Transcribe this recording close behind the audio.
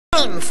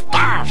Stay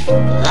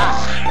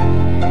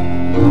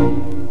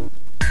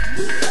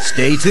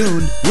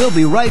tuned. We'll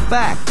be right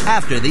back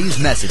after these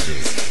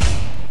messages.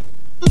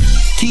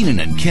 Keenan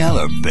and Kel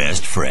are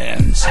best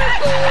friends.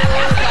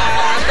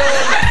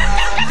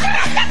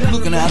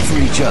 Looking out for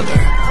each other.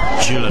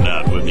 Chilling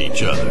out with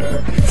each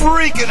other.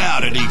 Freaking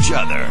out at each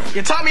other.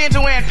 You taught me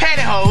into wearing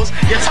pantyhose.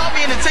 You taught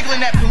me into tickling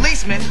that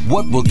policeman.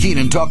 What will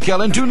Keenan talk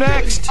Kel into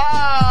next?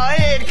 Oh,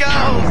 here it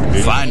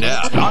goes. Find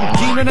out on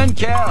Keenan and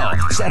Kel.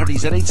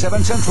 Saturdays at 8,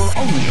 7 Central,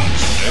 only on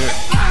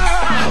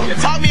Star. You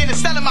taught me into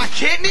selling my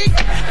kidney. You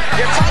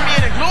taught me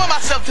into gluing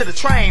myself to the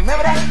train.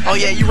 Remember that? Oh,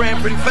 yeah, you ran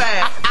pretty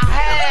fast. I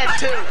had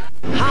to.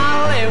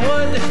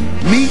 Hollywood.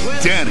 Meet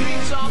Danny.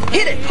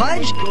 Hit it,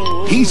 Pudge.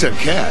 He's a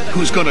cat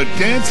who's gonna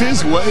dance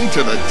his way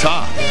to the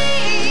top.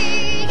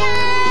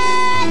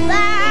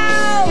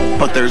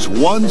 But there's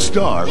one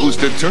star who's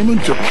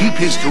determined to keep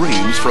his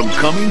dreams from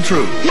coming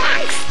true.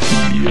 Yes,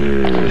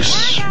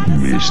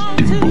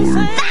 Mr. Bull.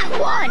 That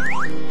one!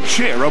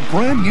 Share a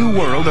brand new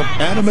world of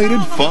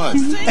animated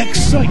fun,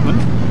 excitement,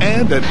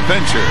 and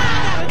adventure.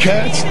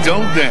 Cats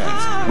Don't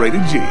Dance.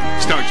 Rated G.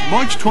 Starts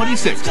March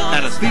 26th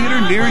at a theater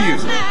near you.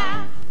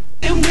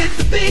 And with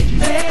the big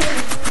man,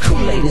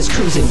 Kool-Aid is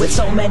cruising with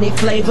so many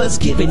flavors,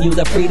 giving you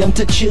the freedom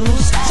to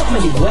choose. So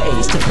many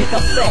ways to pick a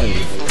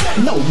fave.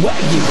 No way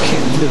you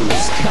can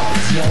lose,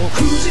 cause you're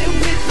cruising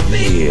with the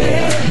big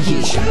man.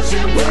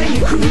 Cruising where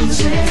you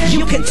cruising.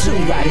 You can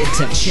tune right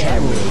into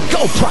cherry.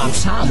 Go prime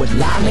time with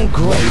lime and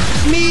grape.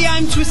 Me,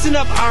 I'm twisting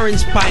up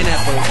orange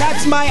pineapple.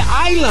 That's my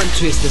island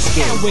twister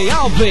scale. Way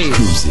I'll be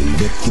Cruising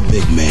with the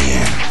big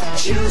man.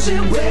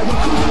 Choosing where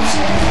we're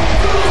cruising.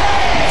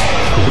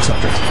 It's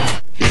okay.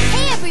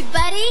 Hey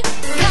everybody,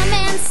 come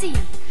and see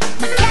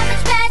my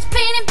Cabbage Patch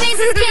painting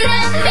faces kid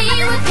and me.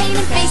 We're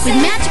painting faces with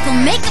magical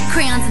makeup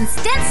crayons and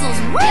stencils.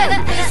 Woo!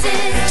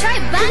 Try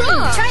Bunny,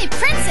 try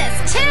Princess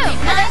too.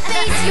 My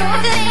face,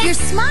 your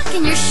smock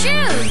and your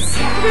shoes.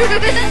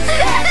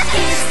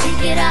 Kids,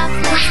 take it off,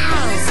 let's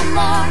paint some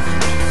more.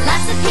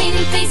 Lots of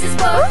painting faces,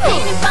 we're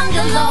painting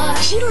bungalow.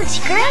 She looks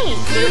great.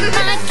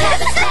 My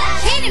Cabbage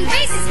Patch painting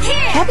faces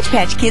kid. Cabbage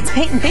Patch Kids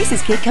Paint and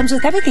Faces Kit comes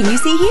with everything you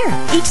see here,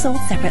 each sold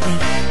separately.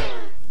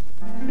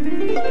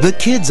 The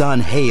kids on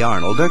Hey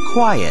Arnold are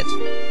quiet,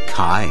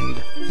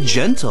 kind,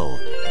 gentle,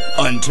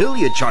 until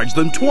you charge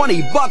them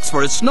 $20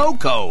 for a snow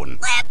cone.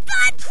 Let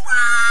the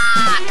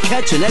truck!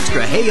 Catch an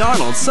extra Hey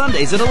Arnold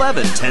Sundays at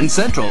 11, 10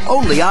 Central,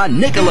 only on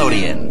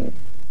Nickelodeon.